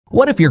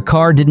What if your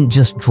car didn't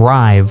just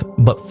drive,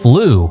 but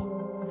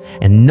flew?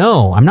 And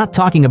no, I'm not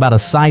talking about a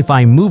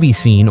sci-fi movie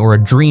scene or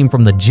a dream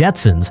from the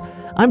Jetsons.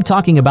 I'm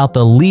talking about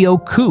the LEO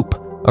Coupe,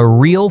 a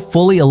real,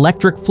 fully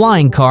electric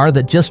flying car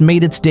that just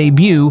made its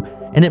debut,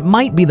 and it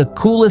might be the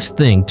coolest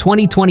thing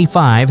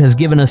 2025 has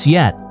given us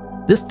yet.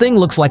 This thing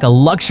looks like a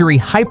luxury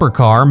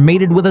hypercar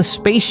mated with a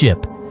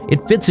spaceship.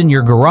 It fits in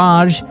your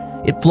garage.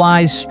 It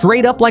flies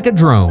straight up like a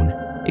drone.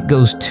 It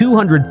goes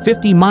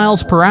 250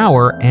 miles per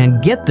hour,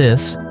 and get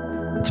this,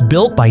 it's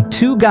built by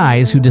two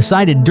guys who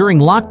decided during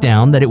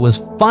lockdown that it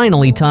was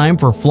finally time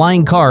for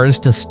flying cars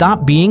to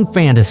stop being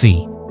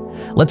fantasy.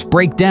 Let's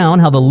break down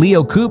how the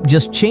LEO Coupe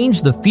just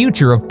changed the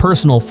future of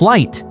personal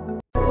flight.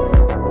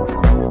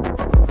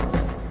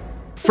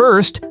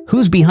 First,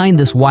 who's behind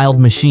this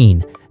wild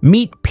machine?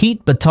 Meet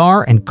Pete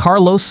Batar and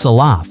Carlos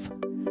Salaf.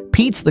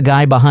 Pete's the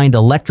guy behind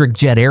Electric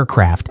Jet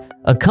Aircraft,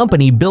 a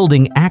company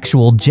building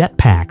actual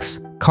jetpacks.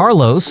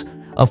 Carlos,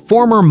 a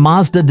former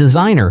Mazda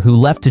designer who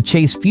left to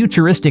chase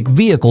futuristic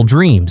vehicle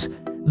dreams.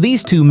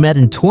 These two met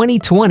in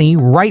 2020,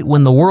 right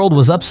when the world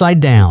was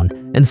upside down,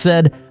 and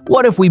said,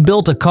 what if we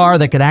built a car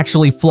that could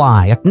actually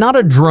fly? Not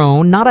a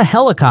drone, not a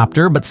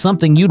helicopter, but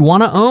something you'd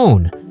want to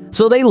own.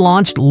 So they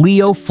launched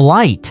LEO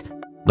Flight.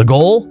 The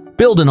goal?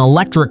 Build an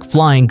electric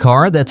flying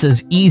car that's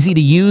as easy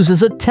to use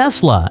as a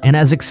Tesla and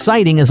as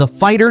exciting as a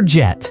fighter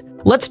jet.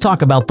 Let's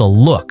talk about the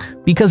look,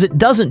 because it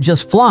doesn't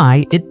just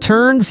fly, it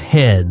turns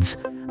heads.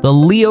 The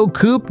LEO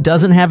Coupe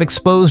doesn't have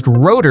exposed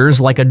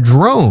rotors like a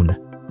drone.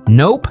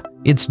 Nope,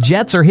 its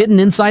jets are hidden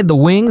inside the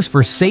wings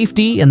for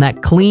safety and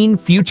that clean,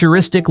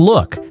 futuristic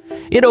look.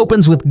 It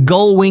opens with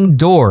gull-wing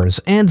doors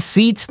and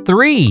seats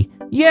 3.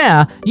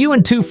 Yeah, you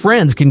and 2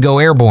 friends can go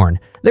airborne.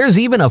 There's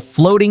even a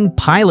floating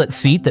pilot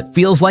seat that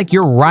feels like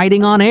you're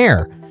riding on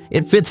air.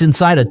 It fits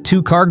inside a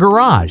 2-car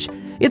garage.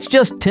 It's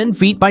just 10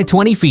 feet by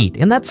 20 feet,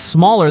 and that's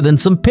smaller than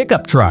some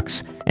pickup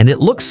trucks. And it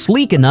looks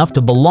sleek enough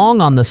to belong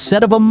on the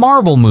set of a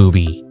Marvel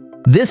movie.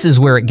 This is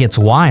where it gets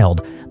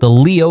wild. The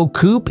LEO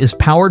Coupe is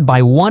powered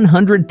by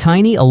 100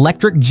 tiny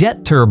electric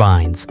jet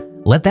turbines.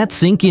 Let that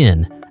sink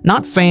in.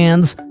 Not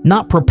fans,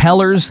 not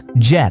propellers,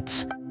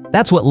 jets.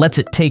 That's what lets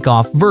it take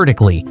off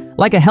vertically,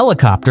 like a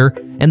helicopter,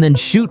 and then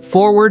shoot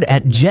forward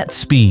at jet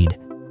speed.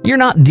 You're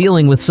not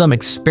dealing with some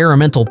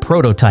experimental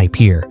prototype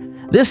here.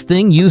 This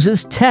thing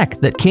uses tech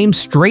that came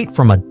straight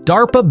from a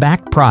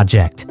DARPA-backed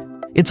project.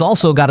 It's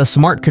also got a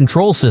smart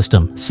control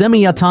system,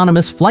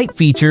 semi-autonomous flight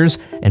features,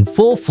 and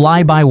full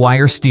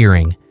fly-by-wire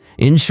steering.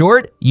 In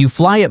short, you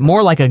fly it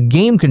more like a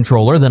game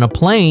controller than a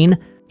plane.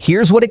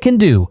 Here's what it can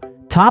do.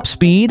 Top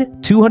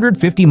speed,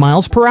 250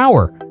 miles per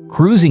hour.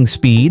 Cruising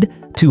speed,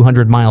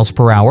 200 miles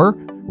per hour.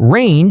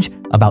 Range,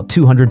 about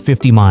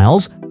 250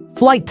 miles.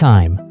 Flight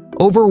time,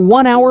 over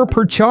 1 hour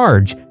per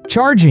charge.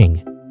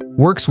 Charging,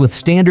 works with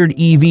standard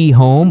EV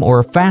home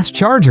or fast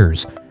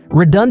chargers.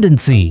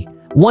 Redundancy,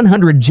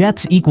 100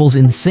 jets equals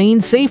insane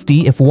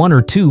safety if 1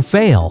 or 2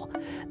 fail.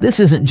 This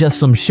isn't just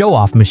some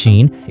show-off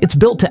machine, it's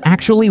built to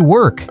actually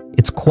work.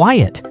 It's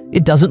quiet,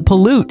 it doesn't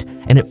pollute,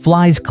 and it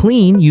flies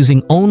clean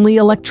using only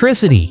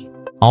electricity.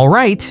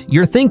 Alright,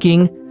 you're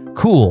thinking,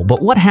 cool,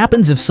 but what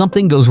happens if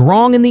something goes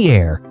wrong in the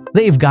air?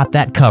 They've got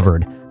that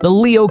covered. The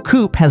LEO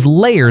Coupe has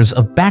layers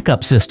of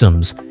backup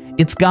systems.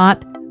 It's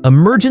got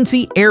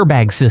emergency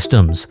airbag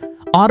systems,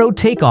 auto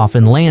takeoff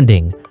and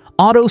landing,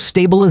 auto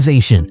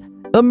stabilization,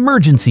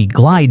 emergency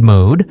glide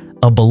mode,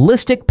 a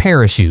ballistic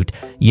parachute.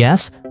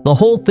 Yes, the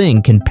whole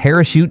thing can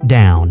parachute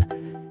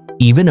down.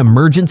 Even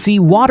emergency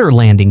water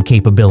landing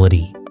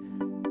capability.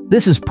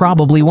 This is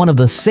probably one of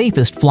the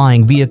safest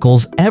flying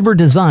vehicles ever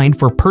designed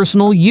for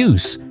personal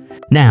use.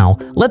 Now,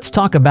 let's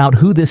talk about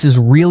who this is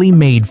really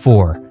made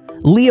for.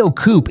 LEO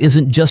Coupe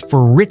isn't just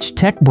for rich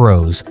tech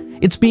bros.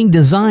 It's being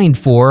designed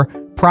for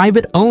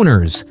private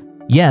owners.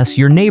 Yes,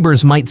 your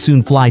neighbors might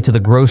soon fly to the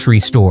grocery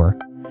store.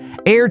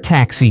 Air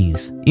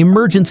taxis,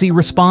 emergency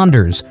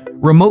responders,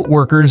 remote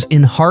workers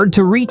in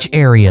hard-to-reach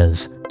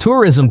areas,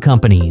 tourism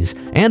companies,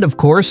 and of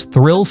course,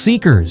 thrill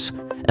seekers.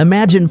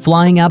 Imagine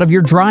flying out of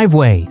your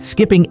driveway,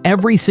 skipping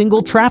every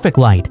single traffic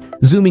light,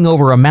 zooming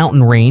over a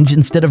mountain range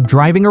instead of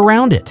driving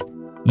around it.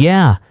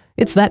 Yeah,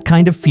 it's that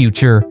kind of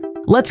future.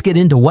 Let's get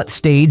into what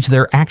stage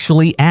they're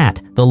actually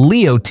at. The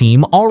LEO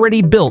team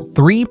already built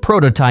 3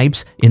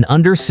 prototypes in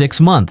under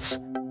 6 months.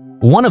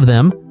 One of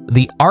them,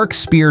 the Arc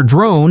Spear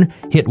drone,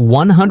 hit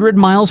 100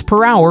 miles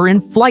per hour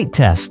in flight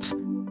tests.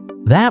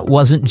 That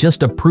wasn't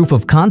just a proof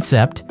of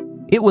concept,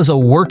 it was a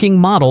working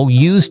model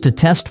used to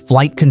test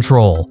flight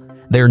control.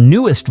 Their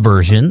newest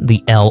version,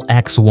 the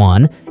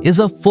LX1, is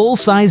a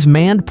full-size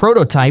manned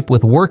prototype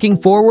with working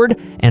forward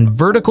and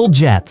vertical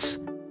jets.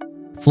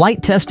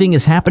 Flight testing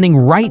is happening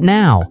right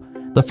now.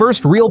 The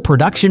first real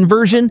production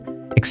version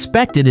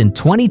expected in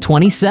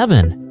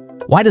 2027.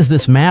 Why does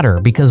this matter?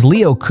 Because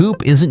LEO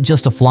Coupe isn't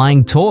just a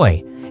flying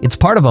toy. It's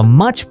part of a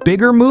much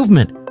bigger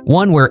movement,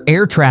 one where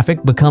air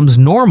traffic becomes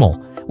normal,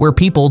 where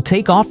people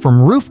take off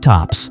from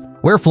rooftops,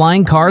 where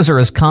flying cars are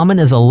as common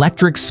as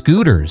electric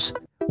scooters.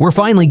 We're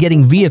finally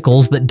getting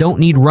vehicles that don't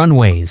need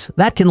runways,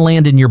 that can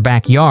land in your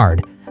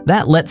backyard.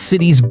 That lets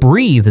cities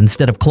breathe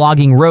instead of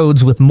clogging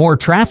roads with more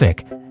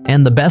traffic.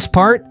 And the best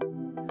part?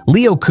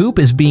 LEO Coupe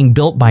is being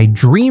built by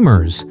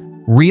dreamers,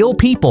 real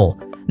people,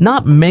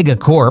 not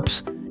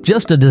megacorps,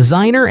 just a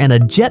designer and a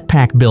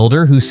jetpack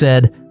builder who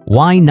said,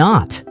 why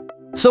not?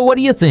 So what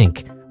do you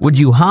think? Would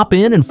you hop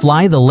in and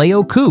fly the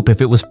LEO Coupe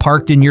if it was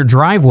parked in your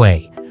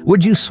driveway?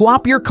 Would you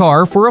swap your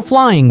car for a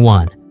flying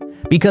one?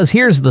 Because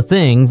here's the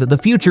thing, that the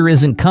future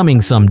isn't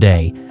coming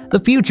someday. The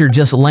future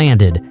just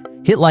landed.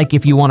 Hit like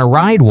if you want to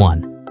ride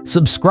one.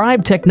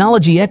 Subscribe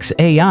Technology X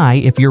AI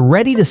if you're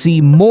ready to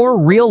see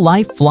more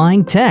real-life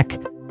flying tech.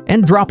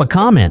 And drop a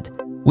comment.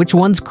 Which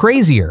one's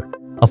crazier?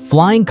 A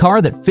flying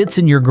car that fits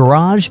in your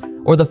garage,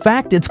 or the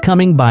fact it's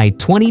coming by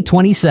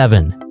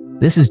 2027?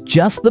 This is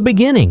just the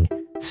beginning.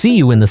 See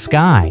you in the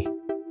sky.